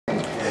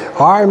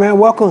All right, man,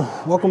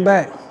 welcome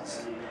back.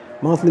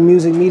 Monthly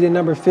music meeting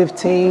number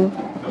 15.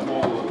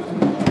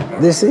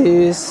 This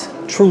is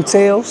True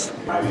Tales.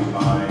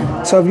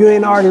 So if you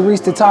ain't already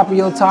reached the top of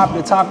your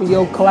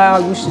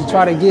cloud, you should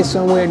try to get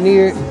somewhere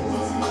near it.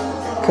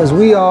 Cause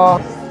we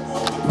are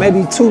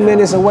maybe 2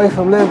 minutes away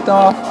from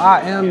liftoff.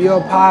 I am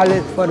your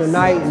pilot for the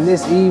night and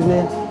this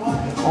evening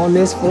on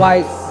this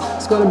flight.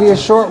 It's gonna be a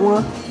short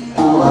one.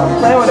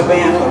 Play with a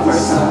band for the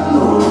first time.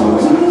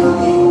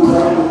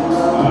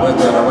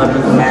 What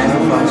is the major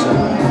function?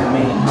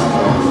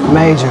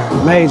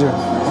 Major.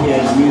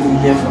 Yeah, it's music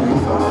differently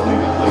from,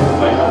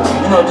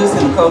 just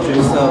in the culture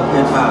itself,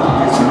 hip-hop,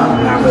 it's not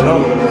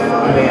really a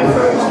band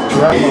first.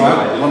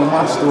 One of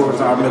my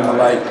stories, I remember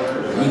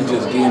we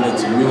just getting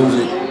into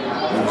music.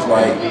 It was I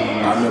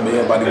remember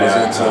everybody was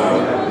into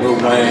Lil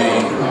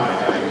Wayne,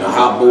 the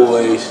Hot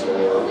Boys, you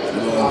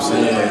know what I'm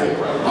saying?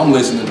 I'm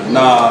listening to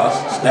Nas,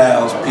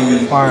 Styles P,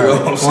 you know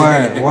what I'm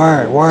saying?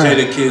 Word.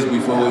 Jada Kiss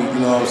before, you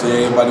know what I'm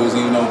saying? Everybody was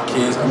even on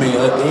Kiss. I mean,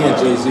 and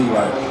Jay-Z, yeah.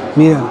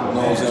 You know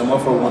what I'm saying?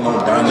 Motherfucker went on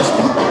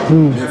Dynasty,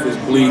 Memphis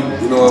Bleak,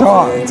 you know what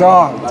I'm saying?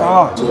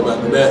 Talk. So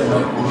after that,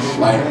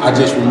 I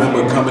just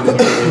remember coming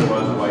into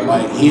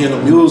hearing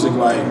the music,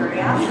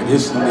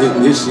 this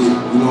shit, you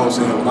know what I'm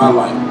saying, what I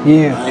like.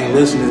 Yeah. I ain't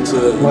listening to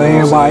what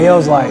everybody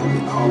else like.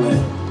 All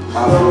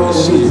that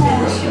shit.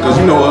 Because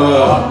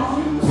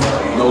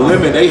No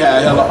Limit, they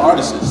had hella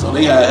artists, so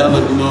they had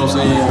hella, you know what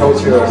I'm saying?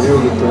 Culture of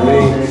music for me,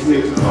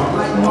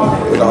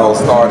 it all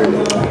started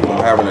from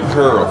having a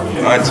curl.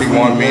 Auntie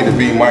wanted me to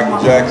be Michael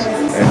Jackson,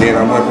 and then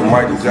I went from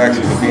Michael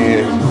Jackson to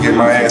get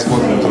my ass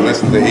whooped to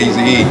listen to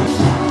Eazy-E.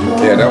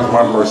 Yeah, that was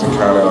my first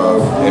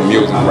encounter in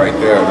music right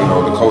there.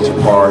 The culture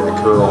part, the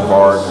curl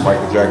part, the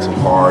Michael Jackson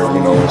part, you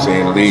know what I'm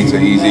saying, the lead to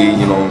Eazy,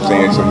 you know what I'm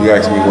saying? So you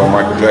asked me what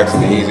Michael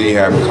Jackson and Eazy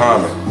have in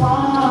common.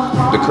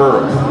 The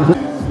curl.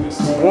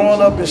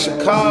 Growing up in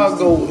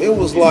Chicago, it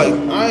was I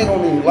ain't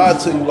gonna even lie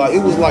to you,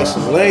 it was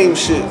some lame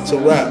shit to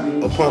rap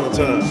upon a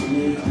time.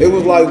 It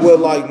was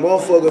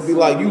motherfucker be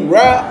you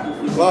rap?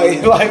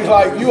 Like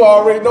you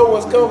already know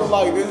what's coming,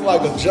 it's a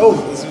joke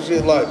and some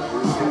shit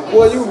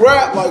boy, you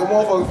rap a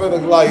motherfucker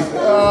finna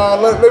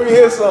let me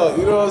hear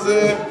something, you know what I'm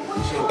saying?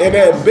 And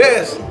at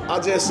best, I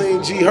just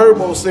seen G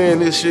Herbo saying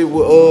this shit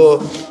with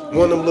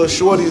one of them little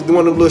shorties,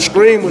 one of them little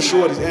screamer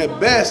shorties. At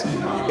best,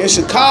 in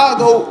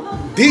Chicago,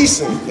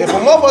 decent. If a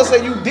motherfucker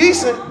say you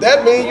decent,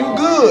 that mean you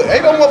good.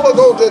 Ain't no motherfucker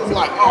gonna just be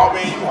oh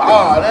man, you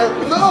hard.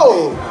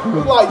 No.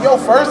 It's your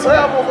first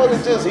time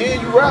motherfucker just hear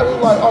you rap, it's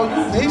oh,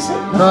 you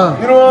decent?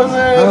 You know what I'm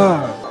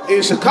saying?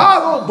 In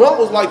Chicago, Bump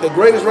was the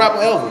greatest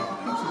rapper ever.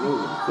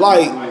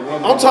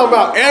 I'm talking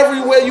about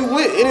everywhere you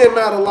went, it didn't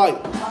matter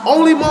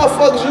only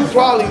motherfuckers you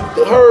probably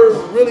heard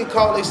really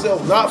call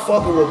themselves not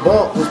fucking with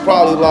Bump was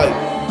probably a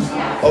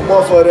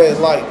motherfucker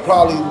that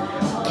probably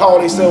call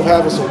themselves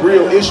having some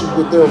real issues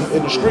with them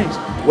in the streets,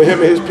 with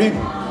him and his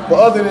people. But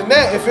other than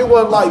that, if it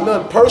wasn't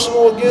nothing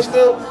personal against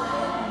them,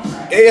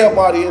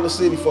 everybody in the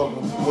city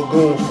fucking with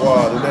Goon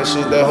Squad and that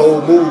shit, that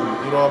whole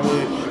movement, you know what I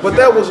mean? But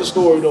that was a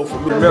story though for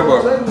me.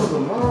 Remember,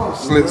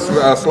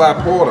 Sly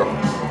Porter.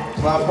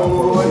 Sly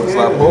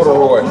Porter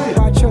Roy.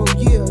 Watch your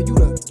year, you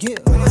the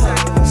gift.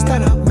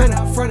 Stand up, man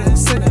up front and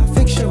center,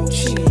 fix your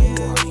chin.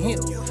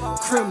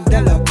 Creme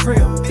de la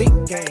creme, big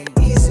game,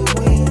 easy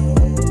win.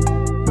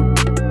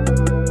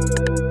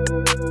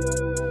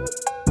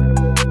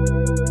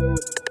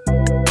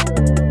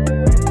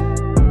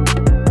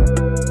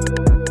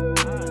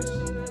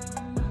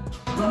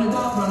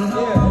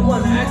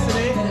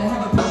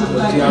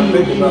 I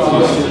think about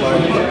this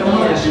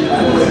shit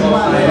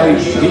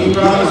these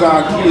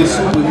our kids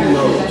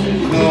superheroes. You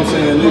know what I'm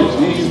saying?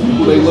 These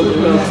people they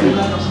looking up to.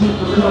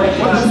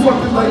 What the fuck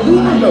is they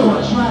doing though?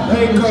 They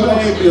ain't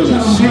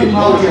building shit.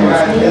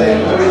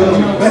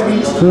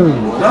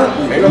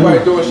 Ain't nobody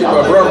doing shit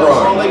but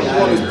Bron.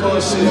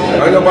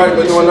 Ain't nobody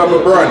been doing nothing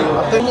but Bronny. I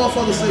think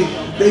motherfuckers say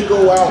they go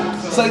out,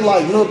 say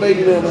Lil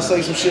Baby them and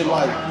say some shit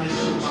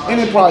and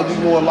it probably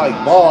be more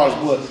bars,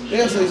 but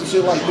they'll say some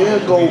shit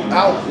they'll go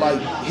out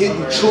hit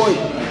Detroit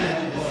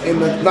and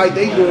the night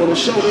they doing the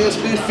show, they'll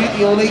spend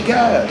 50 on their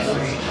guys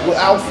with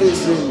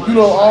outfits and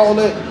all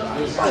that.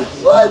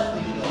 What?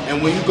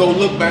 And when you go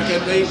look back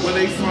at where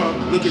they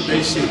from, look at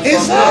their shit.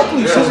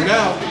 Exactly. So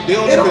now they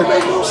don't even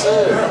make no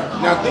sense.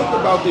 Now think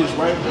about this,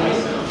 right?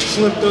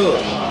 Slim Thug.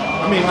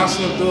 I mean, not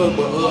Slim Thug,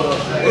 but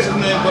what's his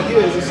name? But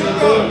is it Slim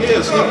Thug?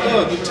 Yeah, Slim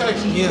Thug in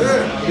Texas. Yeah.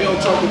 They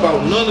don't talk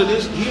about none of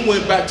this. He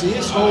went back to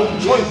his whole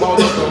joint, bought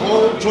up the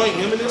whole joint,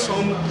 him and his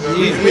homie.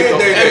 He picked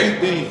up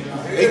everything.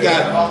 They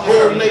got a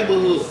whole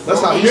neighborhood.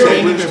 That's how he's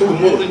even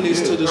promoting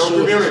this to the show.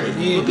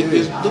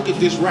 Look at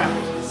this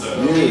rapper.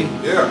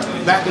 Yeah.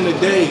 Back in the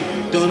day,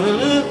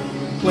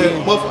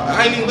 playing motherfucker.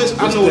 I ain't even listen.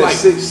 I know that like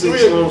 6'6"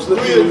 three of Slim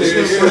the Shady.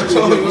 Slim Shady songs, you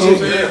know what I'm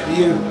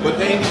saying? But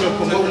they ain't even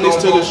promoting this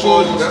to the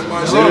shorties. You know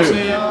what I'm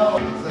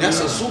saying? That's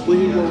a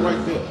superhero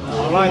right there. You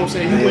know what I'm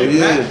saying? He went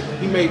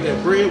back, he made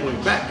that bread,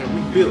 went back and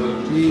rebuilt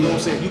it. You know what I'm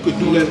saying? You could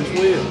do that as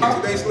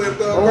well. They slipped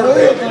up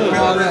birthday.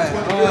 all that.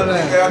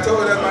 Yeah, I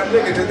told her that's my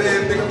nigga. Today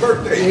is nigga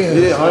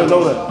birthday. Yeah, I didn't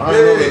know that. I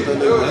didn't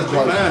know that. That's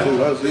right. Dude,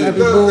 that's it. Happy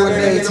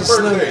birthday to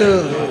Slim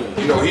Thug.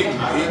 You know, he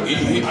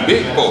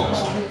big folks.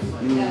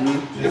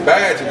 The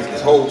badge is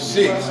his whole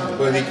 6,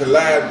 but he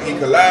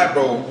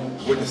collabo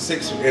with the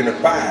 6 and the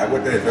 5.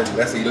 What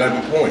that's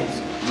 11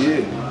 points. Yeah.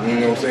 You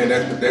know what I'm saying?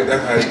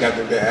 That's how he got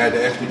add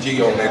the extra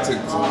G on that, took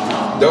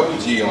double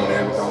G on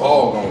that with the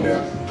hog on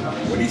there.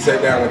 When he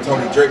sat down with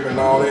Tony Draper and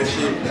all that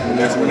shit, and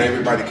that's when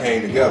everybody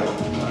came together.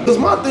 Cause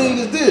my thing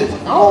is this,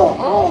 I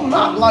don't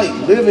not like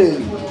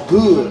living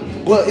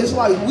good, but it's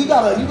like you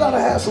gotta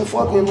have some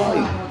fucking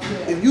like,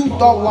 if you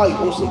thought like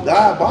on some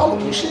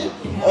diabolical shit,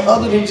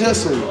 other than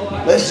just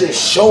let's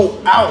just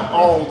show out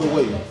all the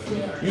way.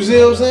 You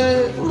see what I'm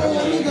saying?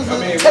 Man,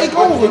 niggas take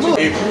over. Look.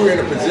 If you're in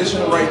a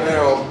position right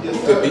now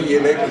to be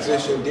in that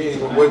position, then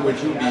where would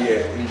you be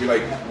at? And be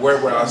like,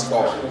 where would I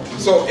start?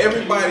 So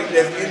everybody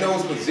that's in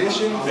those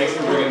positions, they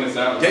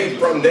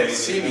from that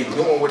city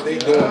doing what they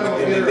doing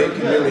within their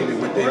community,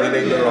 within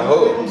their little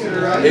hubs.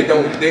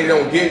 They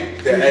don't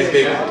get the as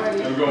big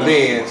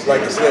lens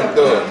like a Slim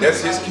Thug.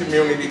 That's his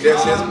community,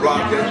 that's his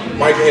block, that's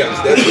Mike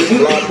Epps, that's his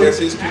block, that's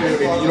his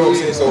community. You know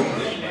what I'm saying? So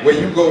when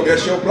you go,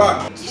 that's your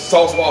block.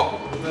 Sauce Walker.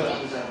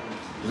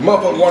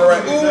 Motherfucker going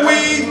around, ooh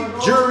wee,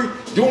 jury,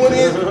 doing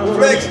this,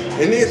 flex,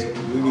 and this.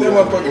 That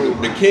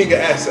motherfucker, the king of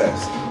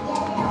assets.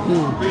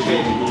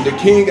 The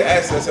king of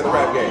assets in the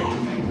rap game.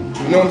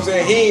 You know what I'm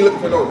saying? He ain't looking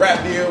for no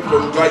rap deal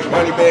from like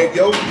Moneybag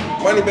Yo.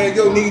 Moneybag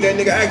Yo need that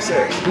nigga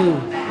access. You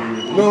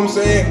know what I'm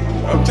saying?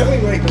 I'm telling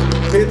you, like,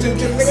 pay attention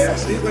to the nigga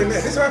ass. He's like, man,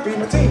 this is how I feed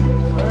my team.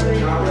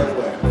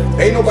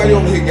 Ain't nobody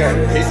over here got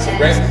hits and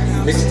rap,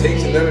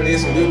 mixtapes and none of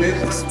this and do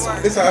this.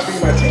 This is how I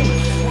feed my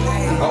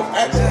team. Off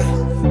access.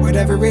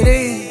 Whatever it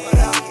is,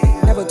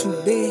 never too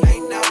big.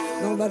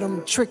 Don't let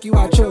them trick you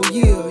out your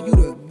yield. You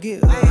the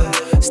gift.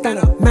 Stand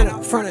up, man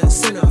up, front and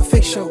center.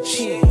 Fix your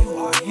chin. You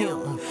are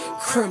him.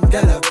 Creme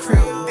de la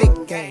creme.